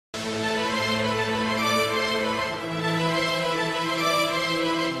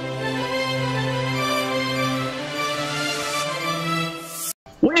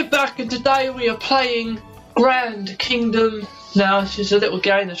We're back and today we are playing Grand Kingdom. Now this is a little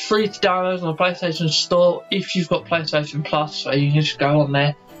game that's free to download on the PlayStation Store if you've got PlayStation Plus, so you can just go on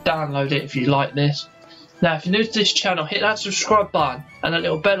there, download it if you like this. Now if you're new to this channel, hit that subscribe button and that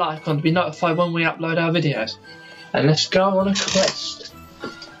little bell icon to be notified when we upload our videos. And let's go on a quest.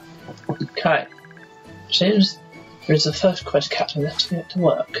 Okay, seems there's the first quest, Captain. Let's get to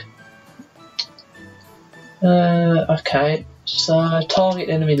work. Okay, so target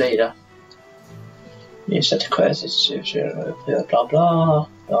enemy leader. You set the quest, it's blah blah blah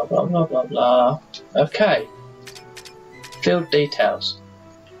blah blah blah blah blah. Okay, field details.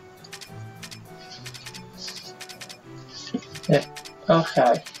 Yeah,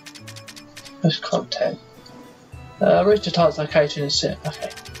 okay. What's content? Reach the target's location and sit. Okay,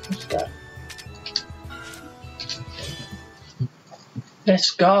 let's go.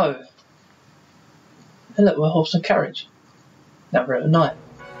 Let's go. And look, we're horse and carriage. Now we're at night.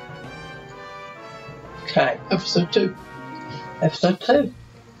 Okay, episode 2. Episode 2.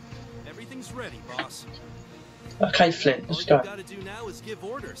 Everything's ready, boss. Okay, Flint, let's go. All you gotta do now is give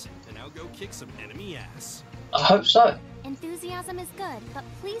orders, and I'll go kick some enemy ass. I hope so. Enthusiasm is good, but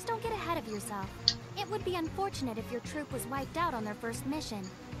please don't get ahead of yourself. It would be unfortunate if your troop was wiped out on their first mission.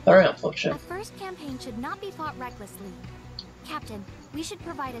 Very unfortunate. A first campaign should not be fought recklessly. Captain, we should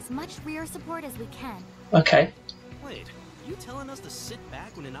provide as much rear support as we can. Okay. Wait, you telling us to sit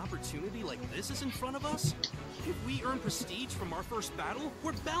back when an opportunity like this is in front of us? If we earn prestige from our first battle,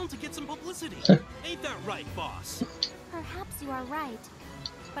 we're bound to get some publicity. Ain't that right, boss? Perhaps you are right,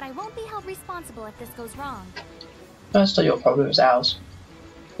 but I won't be held responsible if this goes wrong. That's not your problem, it's ours.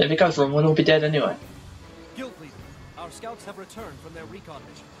 If it goes wrong, we'll all be dead anyway. Guild leader, our scouts have returned from their recon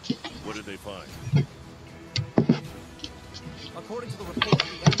mission. What did they find? According to the report,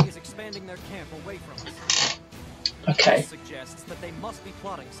 the enemy is expanding their camp away from us. Okay. This suggests that they must be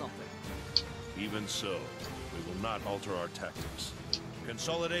plotting something. Even so, we will not alter our tactics.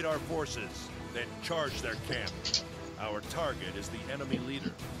 Consolidate our forces, then charge their camp. Our target is the enemy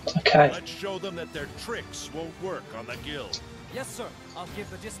leader. Okay. Let's show them that their tricks won't work on the guild. Yes, sir. I'll give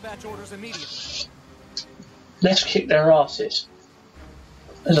the dispatch orders immediately. Let's kick their asses.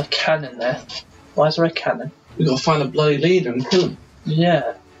 There's a cannon there. Why is there a cannon? We gotta find a bloody leader and kill him.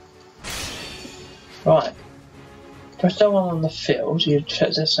 Yeah. Right. Press the one on the field, you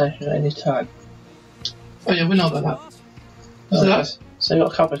check destination at any time. Oh yeah, we know about that. Okay. That's- So you've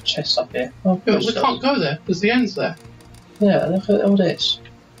got a couple of chests up here. Oh, Yeah, but we can't go there because the end's there. Yeah, look at all this.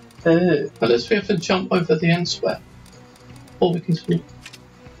 Ooh. But let's see if we have to jump over the end square. Or we can swim.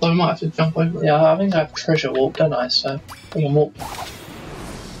 Well, we might have to jump over it. Yeah, I think I have treasure walk, don't I? So we can walk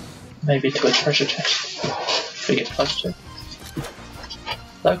maybe to a treasure chest if we get close to it.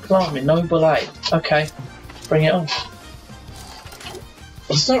 Local army, noble aid. Okay, bring it on.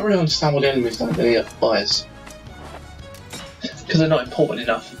 I still don't really understand what the enemy's done with any other fires. Because they're not important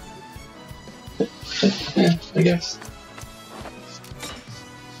enough. Yeah, I guess.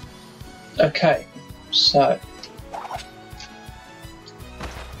 Okay, so.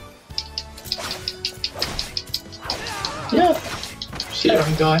 Yeah, Shoot your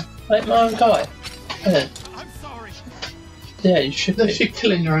own guy. make my own guy. Yeah, I'm sorry. yeah, you should You're be. actually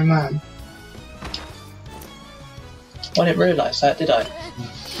killing your own man. I didn't realise that, did I?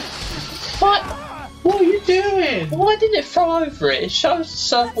 What? What are you doing? Why didn't it throw over it? It shows the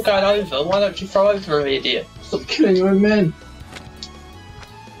circle going over. Why don't you throw over it, idiot? Stop killing your own men.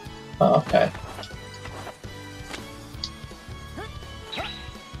 Oh, okay.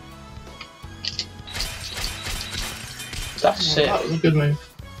 That's it. That was a good move.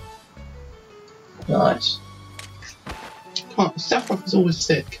 Nice. Can't. Sephiroth is always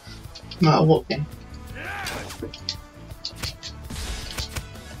sick. No matter what game.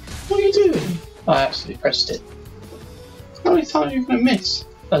 What are you doing? I actually pressed it How many times are you gonna miss?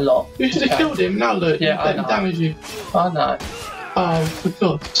 a lot. You should have killed him. Now look, Yeah, I let him know. damage you. I know. Oh, for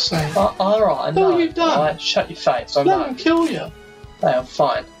God's sake. Alright, I know. What have you done? Alright, shut your face. I Let know. him kill you. Hey, I'm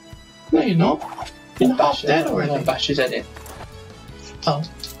fine. No, you're not. You're half dead I'm gonna already. bash his head in. Oh.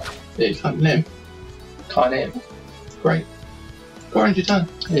 Yeah, you can't hit him. Can't hit him. Great. Go around your turn.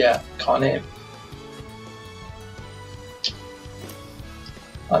 Yeah, can't hit him.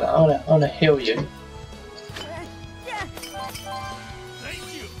 I wanna heal you.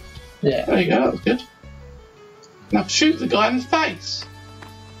 Thank you. Yeah. There you go, that was good. Now shoot the guy in the face.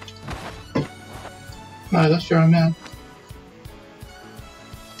 No, that's your own man.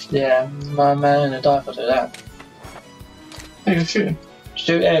 Yeah, my man gonna die if I do that. There you go, shoot him.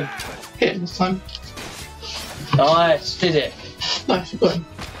 Shoot him. Hit him this time. Nice, did it. Nice, you got him.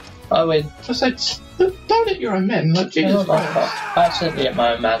 I win. I said, But don't hit your own men, like Jesus I Christ. accidentally hit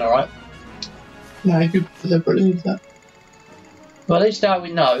my own man, alright? No, you deliberately did that. Well, at least now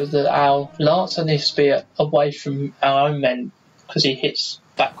we know that our Lancer needs to be away from our own men because he hits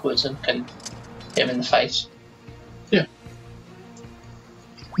backwards and can hit him in the face. Yeah.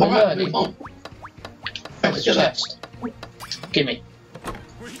 We're Alright, learning. move on. What's Get that. chest? Gimme.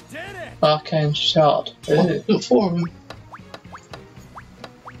 We did it! Arcane shard. Oh, Ooh, got 4 of them.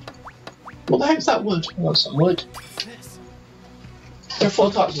 What the heck's that wood? I want some wood. This. There are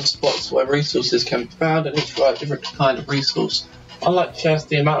 4 types of spots where resources can be found, and each provide a different kind of resource. Unlike chests,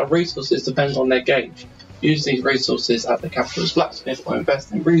 the amount of resources depends on their gauge. Use these resources at the capital's blacksmith or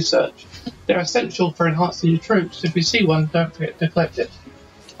invest in research. They're essential for enhancing your troops. If you see one, don't forget to collect it.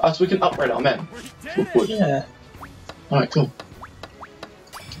 So we can upgrade our men. We did it! Yeah. Alright, cool.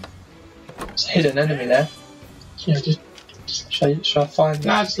 It's a hidden enemy there. Yeah, just Shall I find it?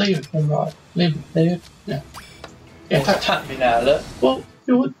 nah, just leave him. Right. Leave him. There you Yeah. Yeah, Attack. attack me now, look. Well,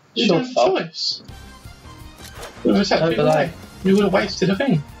 you Sure, had a fuck. choice. You would have attacked No, me but away. You would have wasted a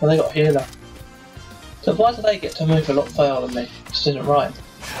thing. Well, they got healer. So why do they get to move a lot further than me? This isn't right.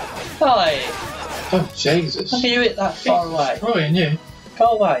 Hi! Oh, Jesus. How can you hit that far away? Destroying you. Go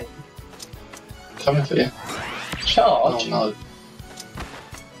away. Coming for you. Charge? Oh, no.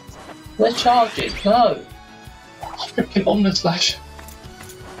 They're charging. No. Freaking Omnislash.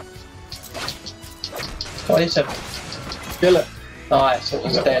 What is it? Kill it. Nice, it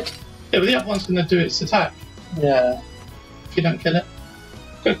was dead. Yeah, but the other one's going to do its attack. Yeah. If you don't kill it.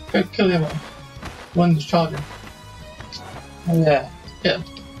 Go kill the other one. The one that's charging. Oh, yeah. Yeah.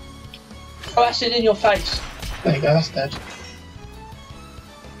 Oh, acid in your face. There you go, that's dead.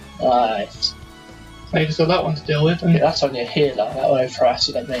 Nice. Now you just got that one to deal with. And Yeah, that's only a healer. That won't throw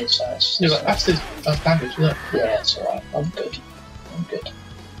acid at me, so it's... yeah, but acid does damage, look. Yeah, it's alright. I'm good. I'm good.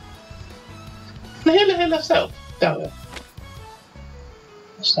 The healer heal herself. Doubt it.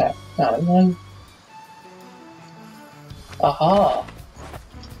 What's that? No. Aha!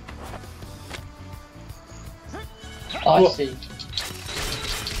 I What? see.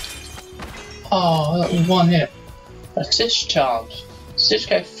 Oh, that was one hit. Assist charms. Assist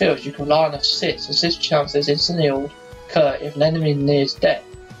cave fails, you can rely on assist. Assist charms is instantly occur if an enemy nears death.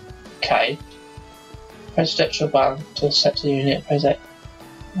 Okay. Press extra button to set the unit. Press it.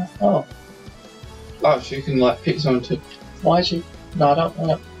 Oh. Oh, so you can like pick someone to. Why is he? No, I don't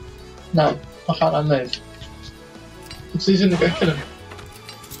want to. No. Why can't I move? So he's gonna go kill him.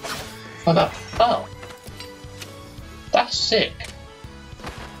 Like that. Oh. That's sick.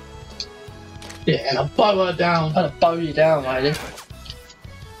 Yeah, and I'll blow her down. I'm gonna bow you down, lady.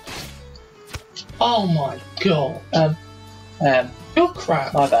 Oh my god. You're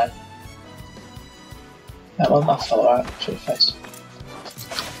crap. My bad. That wasn't my fault, right? To your face.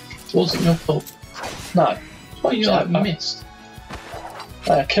 It wasn't your fault. No. Why you like missed?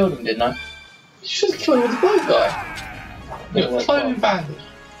 I killed him, didn't I? You should have killed him with the blow guy. Yeah, You're well, cloning bandage.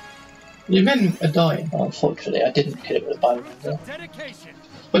 Your men are dying. Unfortunately, I didn't kill it with a bow. Yeah. Dedication!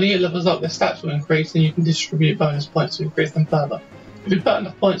 When you get levels up, their stats will increase and you can distribute bonus points to increase them further. If you put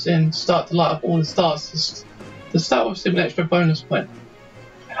enough points in to start to light up all the stars, the star will receive an extra bonus point.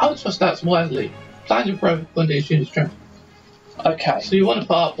 Enhance your stats wisely. Plan your growth according to each unit's strength. Okay, So you want to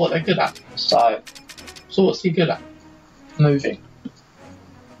put up what they're good at. so So what's he good at? moving.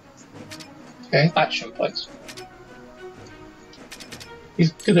 Okay. Action points.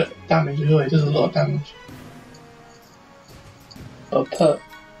 He's good at damage as well. He does a lot of damage. I'll put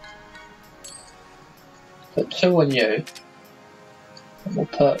 2 on you. And we'll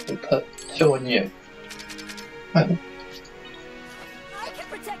put 2 on you. Right. I can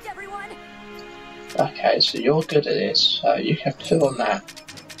protect everyone. Okay, so you're good at this, so you have 2 on that.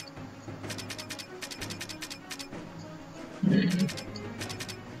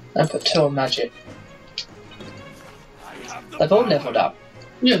 And put 2 on magic. They've all leveled up.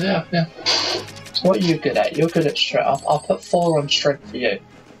 Yeah, they are. Yeah. So what are you good at? You're good at strength. I'll put 4 on strength for you.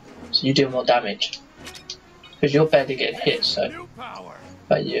 So you do more damage. Because you're barely getting hit, so. New power!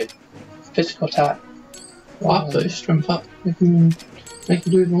 But you. Physical attack. I'll put his strength up. Make him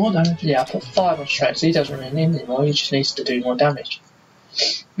do even more damage. Yeah, I put 5 on strength, so he doesn't really need anymore, he just needs to do more damage.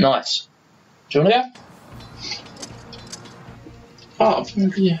 Nice. Do you want to go? Oh,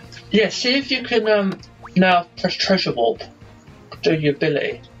 yeah. Yeah, see if you can now press treasure warp. Do your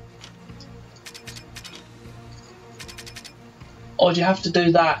ability. Or do you have to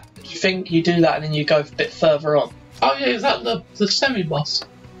do that? Do you think you do that and then you go a bit further on? Oh yeah, is that the semi-boss?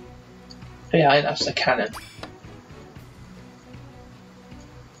 Yeah, I think that's the cannon.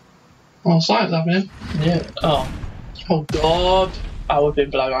 Oh, science happening. Yeah. Oh. Oh god. I would have been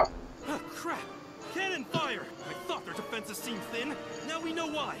blown up. Oh, crap! to seem thin. Now we know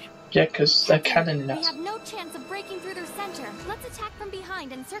why. Yeah, because they're cannoning We us. have no chance of breaking through their center. Let's attack from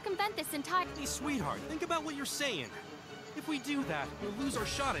behind and circumvent this entire... Hey, sweetheart, think about what you're saying. If we do that, we'll lose our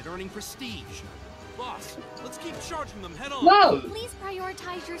shot at earning prestige. Boss, let's keep charging them head on. No! Please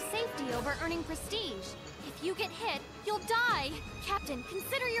prioritize your safety over earning prestige. If you get hit, you'll die. Captain,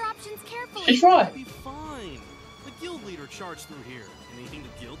 consider your options carefully. She's right. We'll be fine. The guild leader charged through here. Anything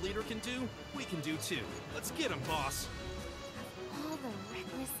the guild leader can do, we can do too. Let's get him, boss. All the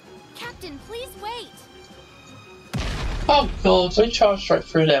reckless... Captain, please wait. Oh god, We charged straight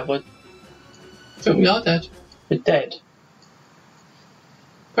through there. I think we are dead. We're dead.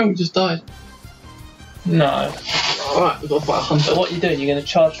 I think we just died. No. Alright, we've got to fight a So hunter. what are you doing? You're going to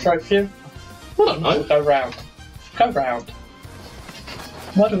charge straight through? I don't know. Go round. Go round.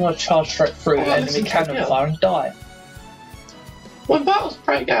 Why do you want to charge straight through Oh, the enemy listen to cannon you. fire and die? When battles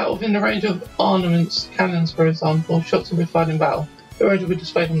break out within the range of armaments, cannons for example, shots will be fired in battle. The range will be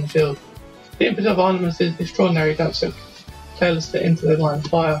displayed on the field. The input of armaments is extraordinary, don't so players fit into the line of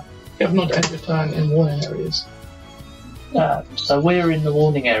fire. You have not entered turn in warning areas. So we're in the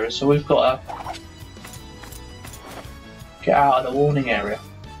warning area, so we've got to get out of the warning area.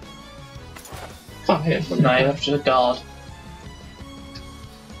 Can't hit him from No, you the have to guard.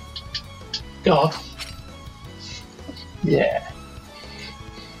 guard. Yeah.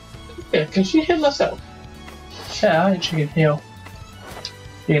 Yeah, can she heal herself? Yeah, I think she can heal.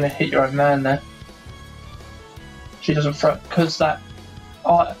 You're going to hit your own man there. She doesn't throw it, because that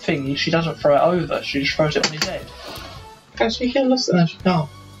art thing, she doesn't throw it over, she just throws it on his head. Can she heal herself? No, she can't.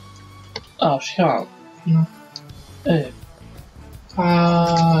 Oh, she can't. No. Ew,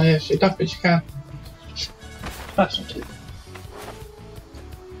 Yeah, she definitely she can. that's not it.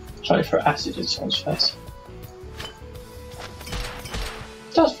 Try to throw acid in someone's face.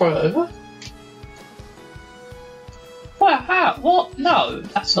 Does throw it over. Well, how? What? No,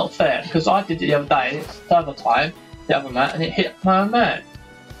 that's not fair, because I did it the other day, the other time, the other man, and it hit my own man.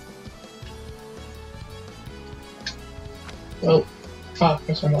 Well,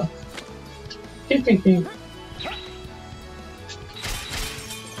 that's right. Keep thinking.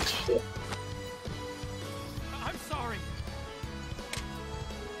 Shit. I'm sorry.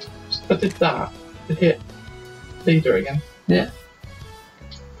 I did that. It hit leader again. Yeah.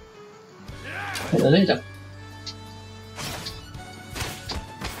 Hit the leader.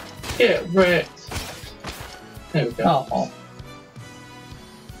 Get wrecked. There we go. Oh,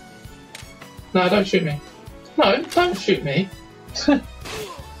 No, don't shoot me. No, don't shoot me. Oh,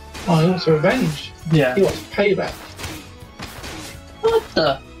 he wants revenge. yeah. He wants payback. What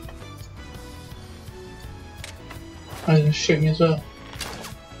the? Oh, he's gonna shoot me as well.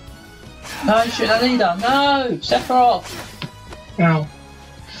 No, shoot the leader. No! Sephiroth! Ow.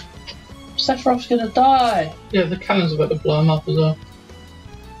 Sephiroth's gonna die. Yeah, the cannons are about to blow him up as well.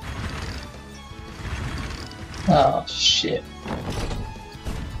 Oh, shit.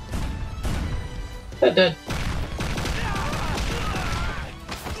 They're dead.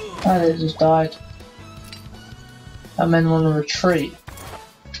 Oh, they just died. That men want to retreat.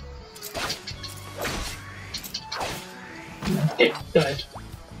 Get dead.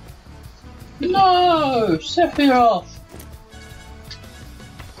 No! Sephiroth!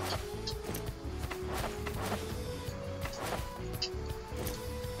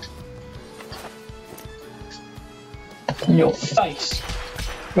 In your face.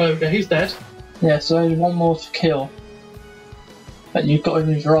 Right, okay, he's dead. Yeah, so only one more to kill. But you've got to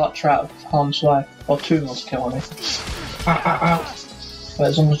move your archer out of harm's way. Or two more to kill, I think. Ow, ow, ow. But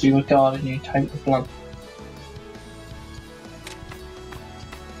as long as you were guarding, you take the blunt.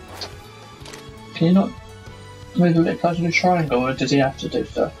 Can you not move a bit closer to the triangle, or does he have to do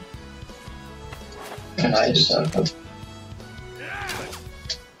so? No, it's circle.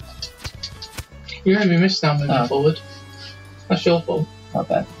 You made me miss now moving Oh. forward. That's your fault. Not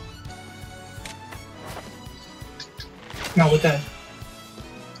bad. Now we're dead.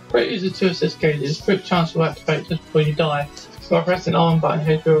 Great user to assist gauges. Quick chance will activate just before you die. By pressing R button,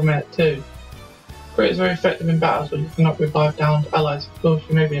 head to a minute 2. Great is very effective in battles, but you cannot revive downed allies. Of course,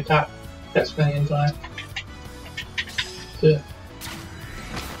 you may be attacked. That's when you die. Yeah.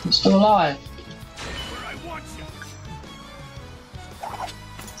 It's still alive. Where I want you.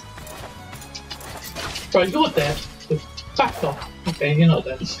 Right, you're dead. Back off. Okay, you're not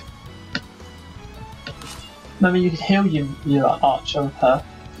dead. Maybe you could heal your archer with her.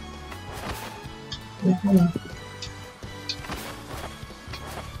 Yeah, hold on.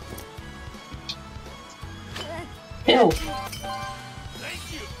 Heal!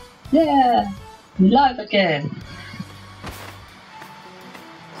 Thank you. Yeah! Live again!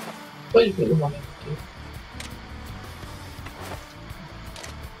 Where do you put the money?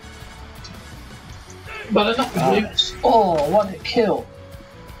 But enough of you. Oh, one hit kill.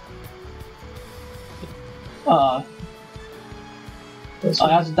 I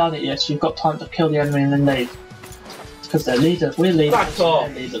haven't done it yet, so you've got time to kill the enemy and then leave. Because they're leaders, we're leaders, they're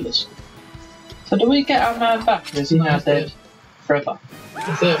leaderless. So do we get our man back, or is he now dead forever?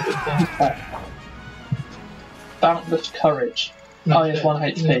 Okay. Boundless courage. No, he has 1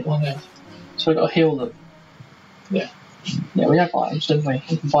 HP. 1 health. So we've got to heal them. Yeah. Yeah, we have items, didn't we?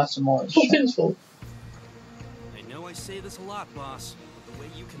 We can buy some more. It's all Finn's fault. I know I say this a lot, boss, but the way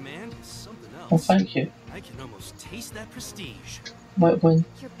you command is something else. Well, thank you. I can almost taste that prestige. Wait, when?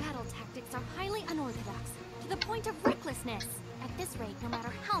 Your battle tactics are highly unorthodox, to the point of recklessness. At this rate, no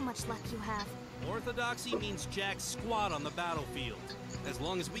matter how much luck you have. Orthodoxy means jack squat on the battlefield. As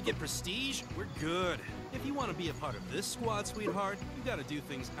long as we get prestige, we're good. If you want to be a part of this squad, sweetheart, you gotta do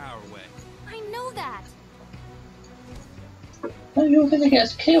things our way. I know that. No, you're going to get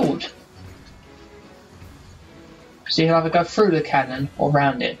us killed. So you can either go through the cannon or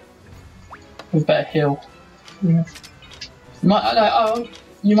round it. We better heal. Yeah. You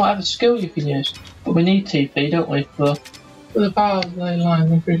might have a skill you can use, but we need TP, don't we? For the power of the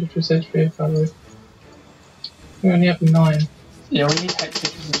line, increase the percentage recovery. We only have 9. yeah, we need HP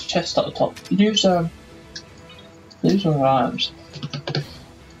because there's a chest at the top. Use one of our items.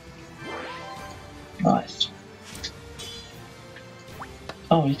 Nice.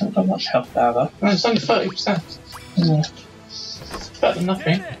 Oh, you don't got much health there, though. No, it's only 30%. Yeah. It's better than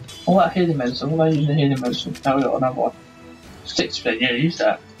nothing. What about healing medicine? What about using healing medicine? Now we got another one. 6%, yeah, use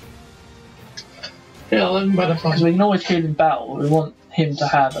that. Yeah, I'll even better Because we can always heal in battle, but we want him to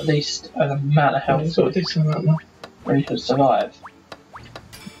have at least an amount of health He's got a decent amount now. where he can survive.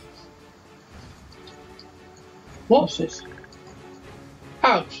 What's this?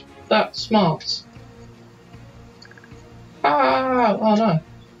 Ouch! That smarts. Ah! Oh no.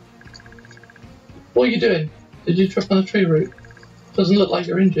 What are you doing? Did you trip on a tree root? Doesn't look like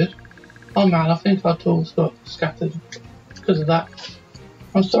you're injured. Oh man, I think our tools got scattered because of that.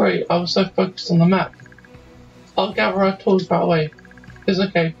 I'm sorry, I was so focused on the map. I'll gather our tools right away. It's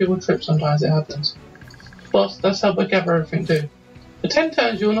okay, people trip sometimes, it happens. Boss, that's how we gather everything too. For 10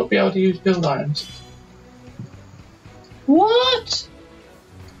 turns you will not be able to use build items. What?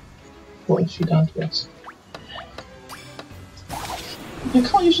 What has she done to us? You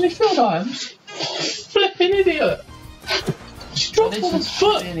can't use any field items. Flipping idiot! She dropped all the This isn't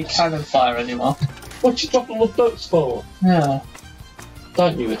books! any cannon fire anymore. What'd she drop all the books for? Yeah.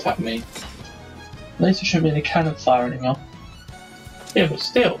 Don't you attack me. At least there shouldn't be any cannon fire anymore. Yeah, but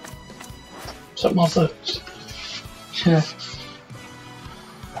still. Took my books. Yeah.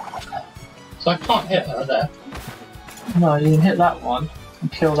 So I can't hit her there. No, you can hit that one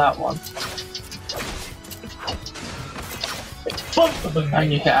and kill that one. Both of them!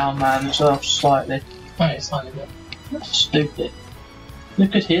 And you hit our man as well, slightly. Oh, it's tiny bit. That's stupid. You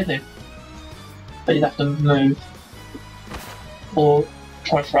could heal him. But you'd have to move. Or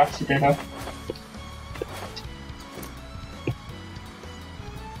try for acid, you know.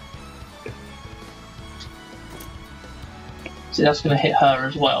 See, that's going to hit her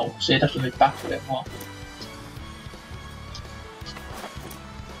as well, so you'd have to move back a bit more.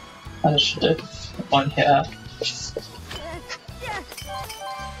 That should do. One hit her.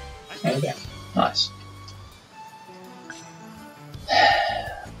 There we go. Nice.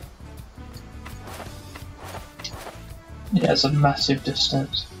 Yeah, it's a massive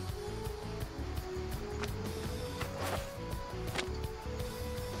distance.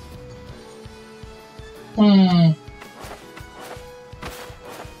 Hmm.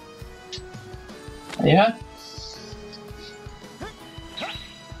 There you go.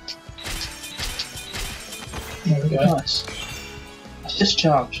 There we go. Nice. That's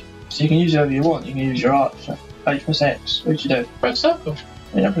discharge. So you can use it whatever you want. You can use your arch. Oh, you press X. What did you do? Red circle.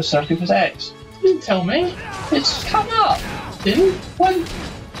 You don't press circle, you press X. You didn't tell me. It's come up! Didn't? When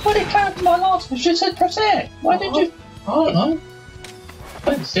it came up in my last one, you just said press X. Why did you? I don't know. I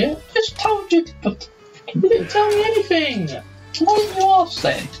didn't see it. Just told you. But You didn't tell me anything. why didn't you ask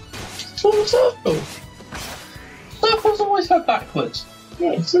then? It's all a circle. Circles always go backwards.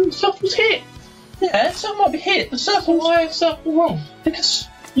 Yeah, some circles hit. Yeah, some might be hit. The So circle, why is circle wrong? because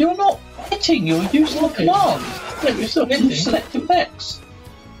you're not hitting, you're using a Okay. command. Yeah, but you're still You hitting. select with X.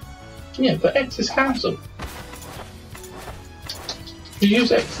 Yeah, but X is cancelled. You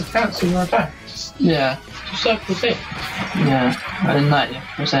use X to cancel your attack. Yeah, So circle's hit. yeah. And then that, you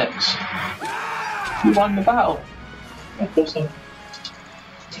press X. You won the battle. I thought so.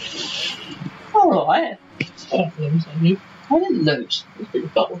 Alright. I don't lose on you. I didn't lose. You put your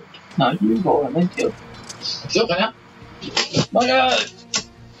butt on. No, you got one then killed. You're gonna. My God!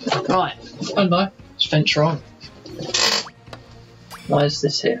 Right. Stand by. It's venture on. Why is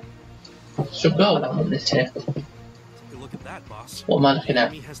this here? Should go. I don't want this here. Take a look at that, boss. What am I looking The at?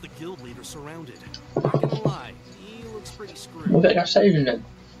 enemy has the guild leader surrounded. Not gonna lie, he looks pretty screwed. We better go saving them.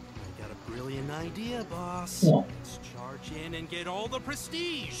 I got a brilliant idea, boss. What? Let's charge in and get all the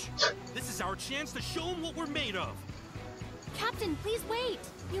prestige. This is our chance to show him what we're made of. Captain, please wait.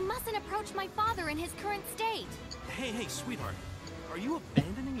 You mustn't approach my father in his current state. Hey, sweetheart. Are you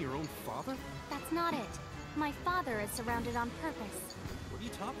abandoning your own father? That's not it. My father is surrounded on purpose. What are you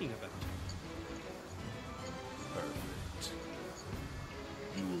talking about? Perfect.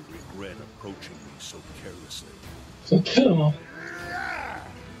 You will regret approaching me so carelessly. So kill them all.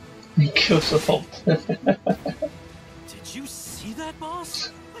 He kills the fault. Did you see that,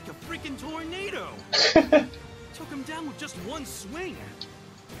 boss? Like a freaking tornado. Took him down with just one swing.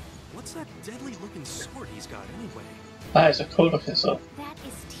 What's that deadly-looking sword he's got anyway? That is a cool looking sword. That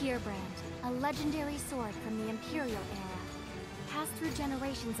is Tierbrand, a legendary sword from the Imperial era. Passed through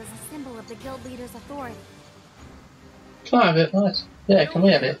generations as a symbol of the guild leader's authority. Can I have it? Nice. Yeah, can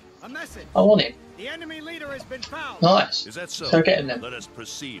we have it? A message. I want it. The enemy leader has been found. Nice. Is that so? So get him then. Let us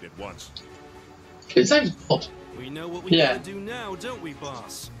proceed at once. His name's God. We know what we Yeah. gotta do now, don't we,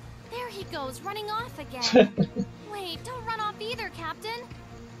 boss? There he goes, running off again. Wait, don't run off either, Captain.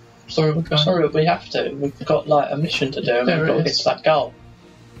 Sorry, we're going. Sorry, but we have to. We've got like a mission to do and There we've got it to get is. to that goal.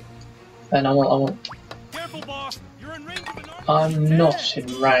 And I want Careful, boss. You're in range of an I'm not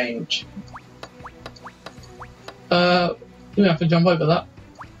in range. You have to jump over that.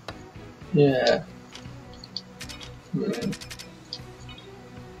 Yeah.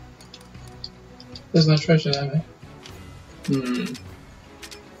 There's no treasure there, mate. Hmm.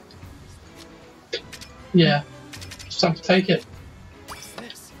 Yeah. Just time to take it. What's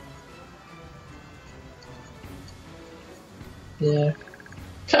this? Yeah.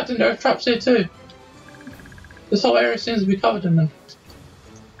 Captain, there are traps here too. This whole area seems to be covered in them.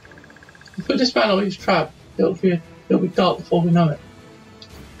 If we dismantle each trap, it'll be dark before we know it.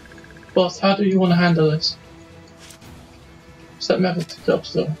 Boss, how do you want to handle this? Set method to the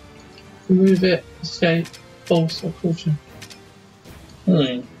obstacle. Remove it, escape, force, or caution.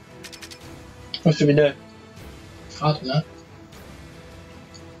 Hmm. What should we do? I don't know.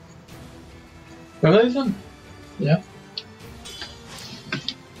 Remove them? Yeah.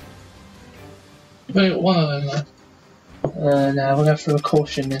 We've only got one of them though. No, we'll go through a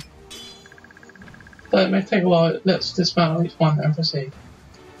caution then. So it may take a while. Let's dismantle each one and proceed.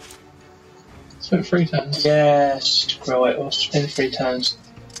 Spent 3 turns. Yes, screw it, we'll spin 3 turns.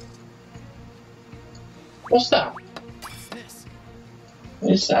 What's that? What's this?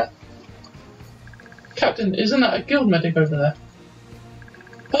 What is that? Captain, isn't that a guild medic over there?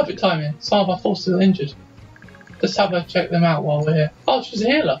 Perfect timing. Some of our forces are injured. Let's have her check them out while we're here. Oh, she's a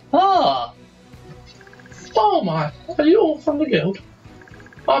healer. Ah! Oh my, are you all from the guild?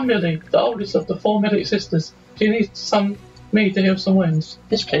 I'm Millie, the oldest of the 4 medic sisters. Do you need me to heal some wounds?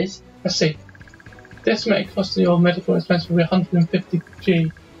 Yes, please. Let's see. The estimated cost of your medical expense will be 150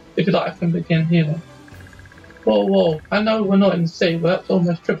 G if you'd like to begin healing. Whoa, I know we're not in the city, but that's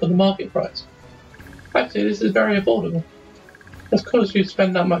almost triple the market price. Actually, this is very affordable. Of course you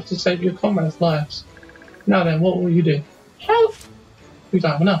spend that much to save your comrades' lives. Now then, what will you do? Help! We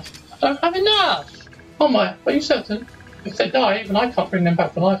don't have enough. I don't have enough! Oh my, are you certain? If they die, even I can't bring them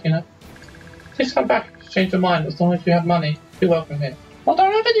back to life, you know. Please come back if you change your mind. As long as you have money, you're welcome here. I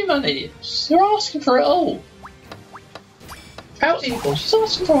don't have any money. You're asking for it all. How evil. She's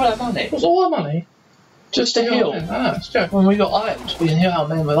asking for all that money. What's all our money? Just to heal. Ah, it's a joke. When we got items, we can heal our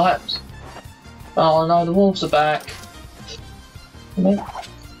men with items. Oh no, the wolves are back. I mean,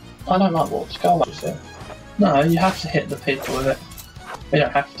 I don't like wolves. Go away with it. No, you have to hit the people with it. We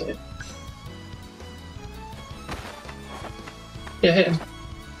don't have to. Yeah, hit him.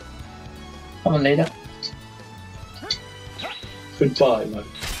 Come on, leader. Goodbye, mate.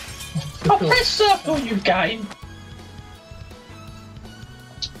 I press circle, you game!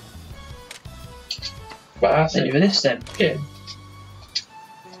 But that's Hit you it. with this then. Get him.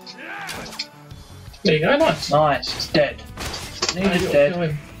 There you go, nice. Nice, it's dead. Now Leader's you've got to dead. kill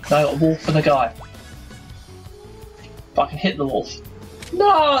him. No, I got a wolf for the guy. If I can hit the wolf.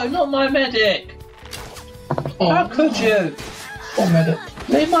 No, not my medic! Oh, How could you? Poor medic.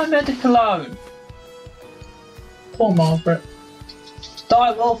 Leave my medic alone. Poor Margaret.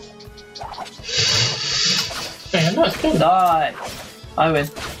 Die, wolf. Yeah, nice kill. Die. I win.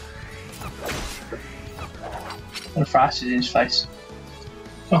 I'm gonna throw acid in his face.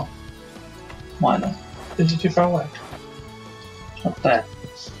 Oh, Why not? this is too far away. It's not there.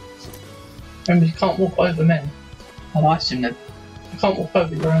 Remember, you can't walk over men. I'll ice him then. You can't walk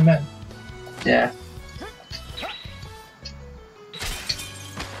over your own men. Yeah.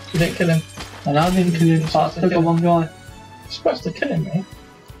 didn't kill him. And I didn't kill him, but I still got one guy. You're supposed to kill him, mate.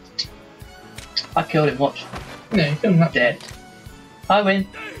 I killed him, watch. Yeah, you killed him that. Dead. I win.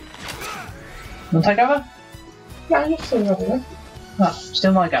 Wanna take over? No, you're still over there. No,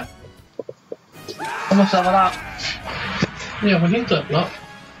 still my go. Almost level up. Yeah, we need to level up.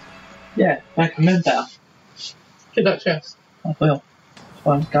 Yeah, make a move better. Get that chest. I will. That's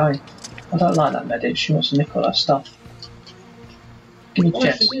where I'm going. I don't like that medic, she wants to nick all that stuff. Give me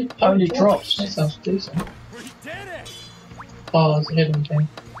chest. Only drops. That sounds decent. We did it! Oh, there's a hidden thing.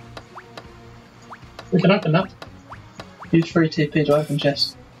 We can open that. Use free TP to open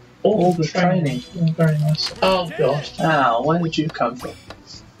chest. All the training. Oh, very nice. Oh god. Ow, where did you come from?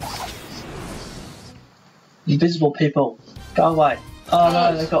 Invisible people, go away. Oh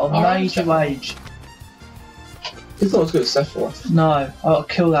no, they've got a major wage. You thought it was good at Sephiroth. No, I gotta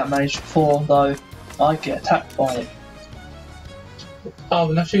kill that mage before though I get attacked by it. Oh,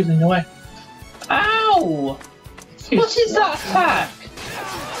 but now she's in your way. Ow! What is that attack?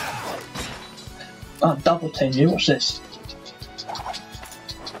 Oh, double team you, watch this.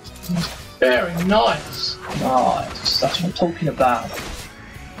 Very nice. Nice, that's what I'm talking about.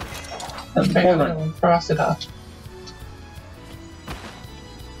 And Okay, woman, throw acid at her.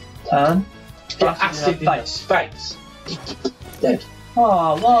 turn. Get acid in the face. face. Dead.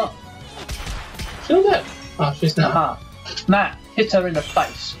 Oh, what? Still dead. Oh, she's not. Aha. Matt, hit her in the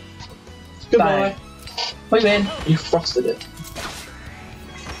face. Goodbye. Bang. We win. You frosted it.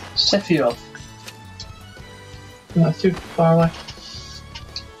 Sephiroth. No, too far away.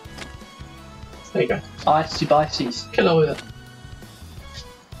 There you go. Icy Bicies. Kill her with it.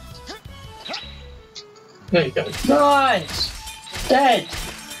 There you go. Nice! Dead!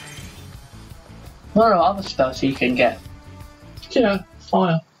 What are other spells you can get? Yeah,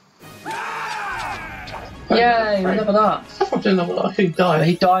 fire. Yay, we leveled up. I didn't know what I could die.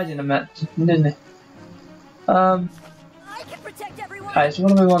 He died in a match, didn't he? I can protect everyone. Okay, so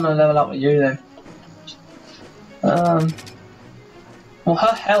what do we want to level up with you then? Well,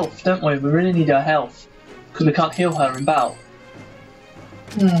 her health, don't we? We really need her health. Because we can't heal her in battle.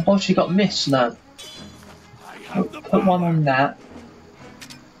 Oh, she got missed now. Put one on that.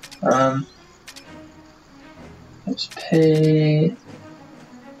 HP.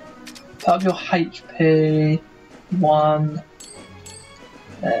 Put up your HP. 1.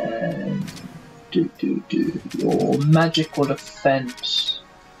 And do your magical defense.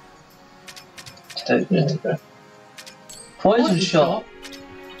 2. There you go. Poison shot.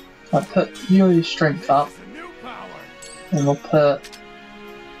 I'll put your strength up. And we'll put.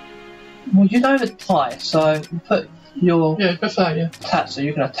 Well, you know the tie, so we'll put your Yeah, go for that, yeah. attack so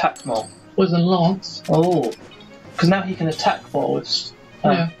you can attack more. Poison Lance. Oh, because now he can attack more with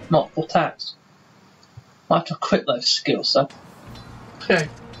multiple attacks. I have to equip those skills, so. Okay.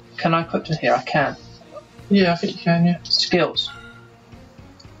 Can I equip it here? I can. Yeah, I think you can, yeah. Skills.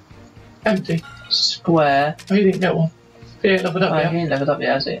 Empty. Square. Oh, you didn't get one. Yeah, leveled up, Oh, yeah. he ain't leveled up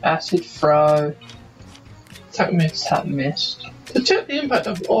yet, has he? Acid throw. Attack miss. Attack missed. To check the impact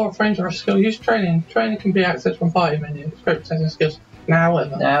of aura range or a skill, use training. Training can be accessed from party menu. It's great for testing skills. Now,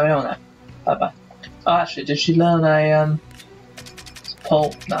 whatever. Now we all know. Bye bye. Oh, actually, did she learn a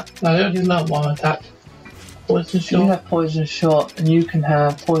pull? No. No, they only learn one attack. Poison You shot. have poison shot, and you can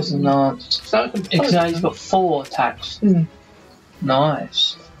have poison lance. So we can Because now poison he's them. got 4 attacks. Hmm.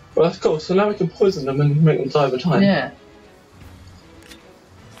 Nice. Well, that's cool. So now we can poison them and make them die over time. Yeah.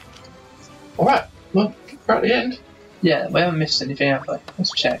 Alright, well, we're at the end. Yeah, we haven't missed anything, have we?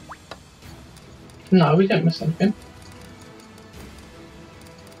 Let's check. No, we don't miss anything.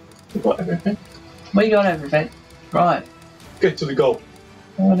 We've got everything. We got everything. Right. Get to the goal.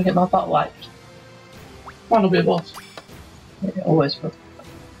 I'm gonna get my butt wiped. One will be a boss. Yeah, always will.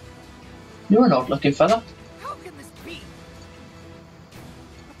 You're an odd looking fella. How can this be?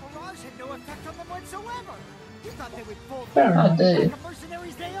 The barrage had no effect on them whatsoever. You thought they would fall Fair I enough. do. like the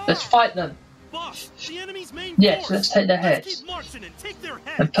mercenaries they are. Let's fight them. Boss, the enemy's main Yes, force. let's take their Let's heads. keep marching and take their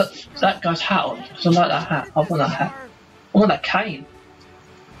heads. And put that guy's hat on. Because I like that hat. I want that hat. I want that cane.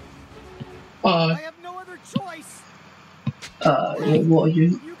 I have no other choice. What are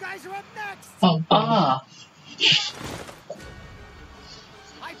you? You guys are up next. Oh, Ah.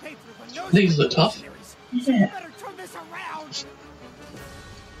 I paid for the nose These of look the tough. mercenaries. Yeah. You better turn this around. Those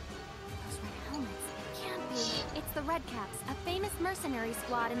red helmets. It can't be. It's the Red Caps, a famous mercenary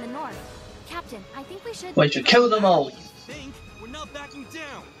squad in the north. Captain, I think we should. We should kill them all. What you think? We're not backing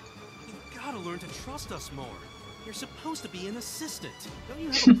down. You've got to learn to trust us more. You're supposed to be an assistant. Don't you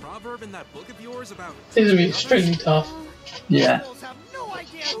have a proverb in that book of yours about... these will be extremely tough. Yeah. Fools have no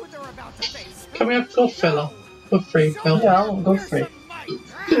idea who they're about to face. Can we have Godfella for free, Phil? Yeah, I want Here's Godfrey. some might.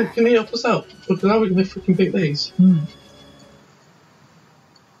 Dude, can you help us out? Because now we're going to freaking beat these.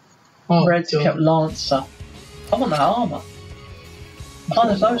 Oh, Red God. kept Lancer. I want that armour. Oh,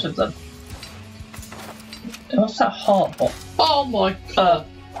 there's loads of them. What's that heart bot? Oh my god.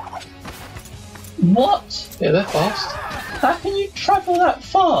 What? Yeah, they're fast. How can you travel that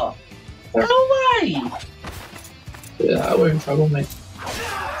far? No way! Yeah, we're in trouble, mate.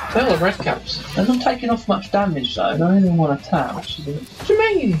 They're all red caps. They're not taking off much damage though, they only one attack, which is a bit... What do you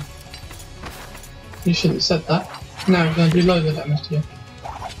mean? You shouldn't have said that. Now you're going to do loads of damage to you.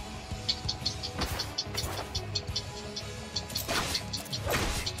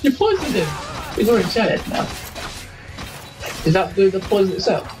 You poisoned him! He's already dead now. Is that the poison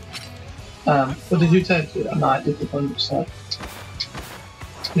itself? Or did you tell him to do that? No, I did the poison itself.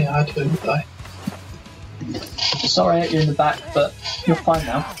 Yeah, I told him to die. Sorry I hit you in the back, but you're fine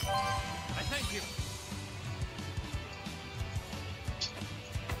now.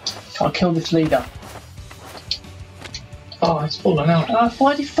 Can't kill this leader. Oh, it's fallen out.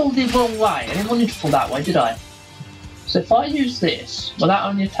 Why did he fall the wrong way? I didn't want you to fall that way, did I? So if I use this, will that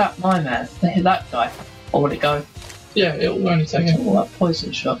only attack my man? They hit that guy? Or will it go? Yeah, it will only take him. All that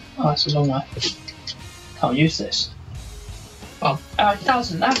poison shot. Oh, that's a long way. Can't use this. Oh. It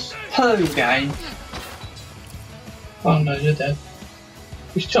doesn't. That's poo game. Oh no, you're dead.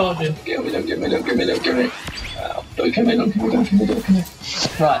 He's charging. Get me, don't get me, don't get me, don't get me. Don't get me, don't get me, don't get me, don't get me.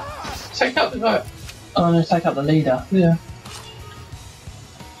 Right. Take out the guy. I'm going to take out the leader. Yeah.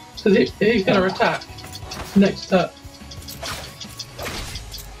 Because he's going to attack. Next turn.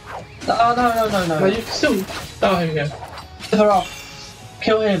 Oh, no. No, you can still... Oh, here we go. Her off.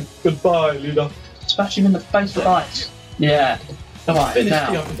 Kill him. Goodbye, leader. Smash him in the face with ice. Yeah. Right, Finish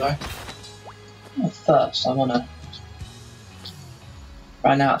now. the other guy. First, I want to...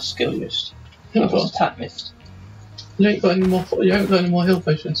 Right now, it's skill used. I've got attack missed. You ain't got any more. You haven't got any more heal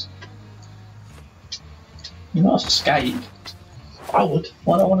potions. You might escape. I would.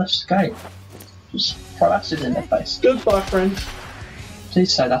 Why do I want to escape? Just throw acid in their face. Goodbye, friend.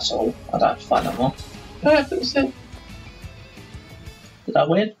 Please say that's all. I don't have to fight no more. Yeah, that's it. Did I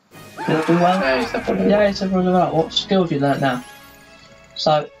win? Did I do well? Yeah, it's definitely. Yeah, it's everyone well. What skill have you learnt now?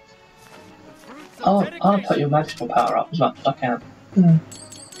 So, I'll put your magical power up as much as I can.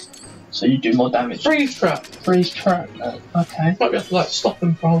 So you do more damage. Freeze trap. Freeze trap. Okay. Might be able to like stop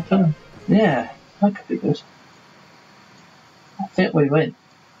him for a whole turn. Yeah, that could be good. I think we win.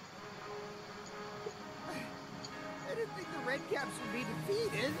 I didn't think the Red Caps would be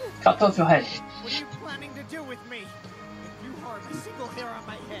defeated. Cut off your head. What are you planning to do with me? If you harm a single hair on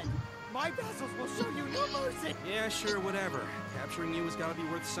my head, my vassals will show you no mercy. Yeah, sure, whatever. Capturing you has got to be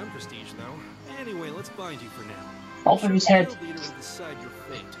worth some prestige, though. Anyway, let's bind you for now. Off of his head. The leader will decide your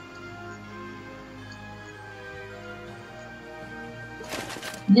fate.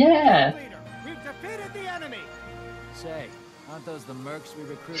 Yeah. Leader, we've defeated the enemy. Say, aren't those the mercs we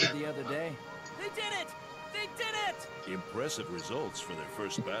recruited the other day? They did it! They did it! Impressive results for their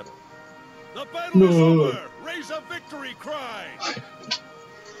first battle. The battle is over! Raise a victory cry!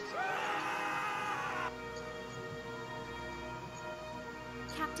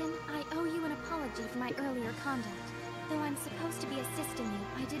 Captain, I owe you an apology for my earlier conduct. Though I'm supposed to be assisting you,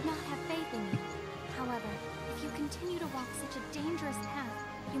 I did not have faith in you. However, if you continue to walk such a dangerous path,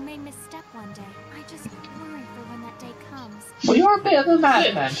 you may misstep one day. I just worry for when that day comes. Well, you're a bit of a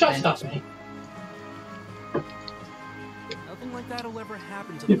madman. Shut up, mate. Nothing like that'll ever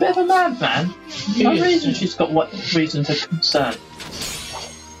happen to You're a bit of a madman. No is. reason she's got what reason to concern.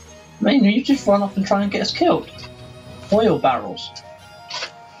 I mean, you just run off and try and get us killed. Oil barrels.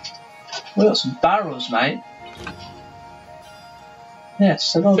 We got some barrels, mate. Yes,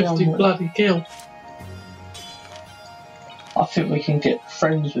 so 50 bloody killed. I think we can get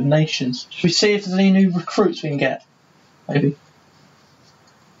friends with nations. Should we see if there's any new recruits we can get? Maybe.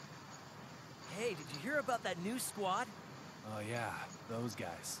 Hey, did you hear about that new squad? Oh yeah, those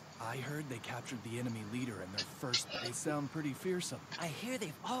guys. I heard they captured the enemy leader in their first. They sound pretty fearsome. I hear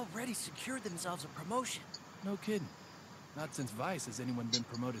they've already secured themselves a promotion. No kidding. Not since Vice has anyone been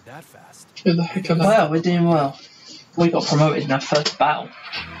promoted that fast. Who the heck are they? Well, we're doing well. We got promoted in our first battle.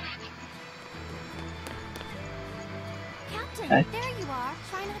 Captain, Okay. there you are.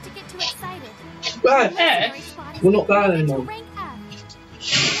 Try not to get too excited. Bad. Mercenary squad is We're not bad promoted to anymore. rank F.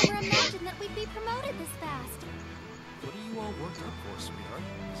 I never imagined that we'd be promoted this fast. What are you all worked up for, sweetheart?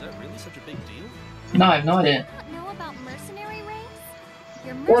 Is that really such a big deal? No, I have no idea. Do you not know about mercenary ranks?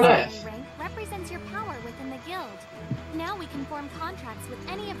 Your What mercenary else? rank represents your power within the guild. Now we can form contracts with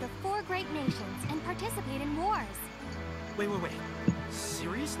any of the 4 great nations and participate in wars. Wait.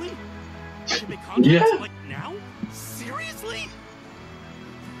 Seriously? You can make contracts Yeah. like now? Seriously?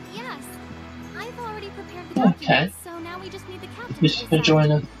 already prepared the Okay. documents, so now we just need the captain to Just to decide. join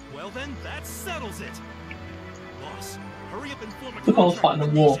her. Well then, that settles it. Boss, hurry up and form a We're all contract fighting with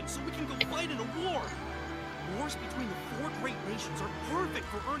a the war. nation so we can go fight in a war. Wars between the 4 great nations are perfect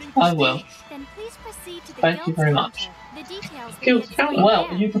for earning I prestige. will. Then please proceed to the Thank you guild's very counter. much. The details will Guild's be explained counter? Well,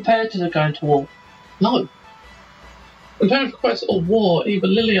 there. are you prepared to go into war? No. In terms of quest or war, either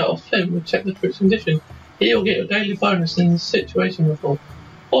Lilia or Flint will check the troops' condition. He will get a daily bonus in the situation report.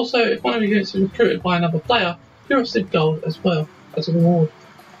 Also, if one of you gets recruited by another player, you'll receive gold as well as a reward.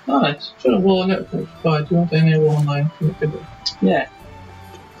 Nice. During a war network provided, do you want to enable online connectivity? Yeah.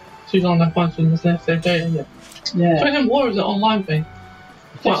 Choose online functions and their data, yeah. Yeah. So again, war is an online thing.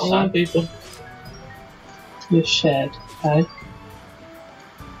 Quite so. online people. You're shared, okay?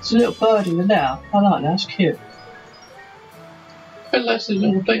 It's a little birdie with now. I like that, it's cute. Good lessons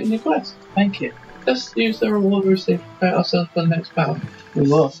in updating your quest. Thank you. Let's use the reward we received to prepare ourselves for the next battle. We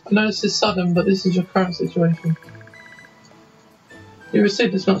will. I know this is sudden, but this is your current situation. You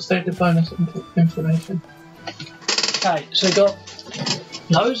received this not stated bonus information. Okay, so we got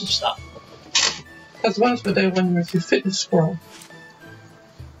loads of stuff. As a bonus for day one, you receive fitness scroll.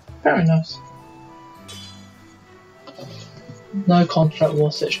 Very nice. No contract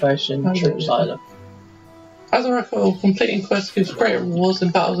war situation, Oh, troops yeah. either. As a record, completing quests gives greater rewards than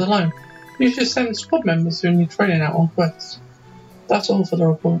battles alone. You should send squad members who need training out on quests. That's all for the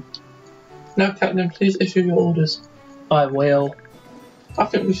report. Now, Captain, please issue your orders. I will. I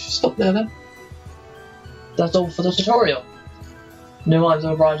think we should stop there then. That's all for the tutorial. New items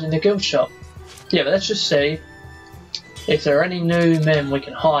have arrived in the guild shop. Yeah, but let's just see if there are any new men we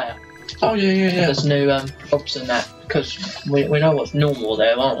can hire. Oh, yeah. There's new jobs in that, because we know what's normal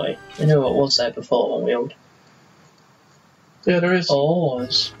there, aren't we? We knew what was there before when we all... Yeah, there is. Oh,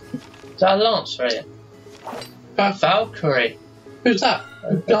 is that a lancer here? Perfect. Valkyrie. Who's that?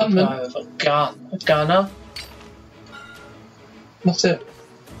 A Guy gunman. with a gun. A gunner. That's it.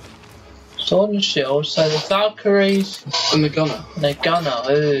 Sword and shield. So the Valkyries And the gunner. and the gunner.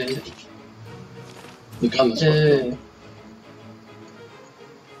 Ooh. The gunner's Ooh.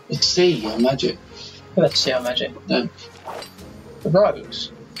 Let's see, magic. Let's see our magic. Yeah. The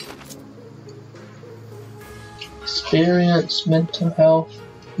rogues. Experience, mental health,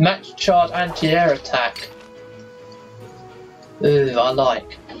 max charge, anti-air attack. Ooh, I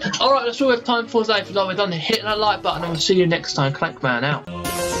like. Alright, that's all we have time for today. If you like what we've done, hit that like button and we'll see you next time. Clankman out.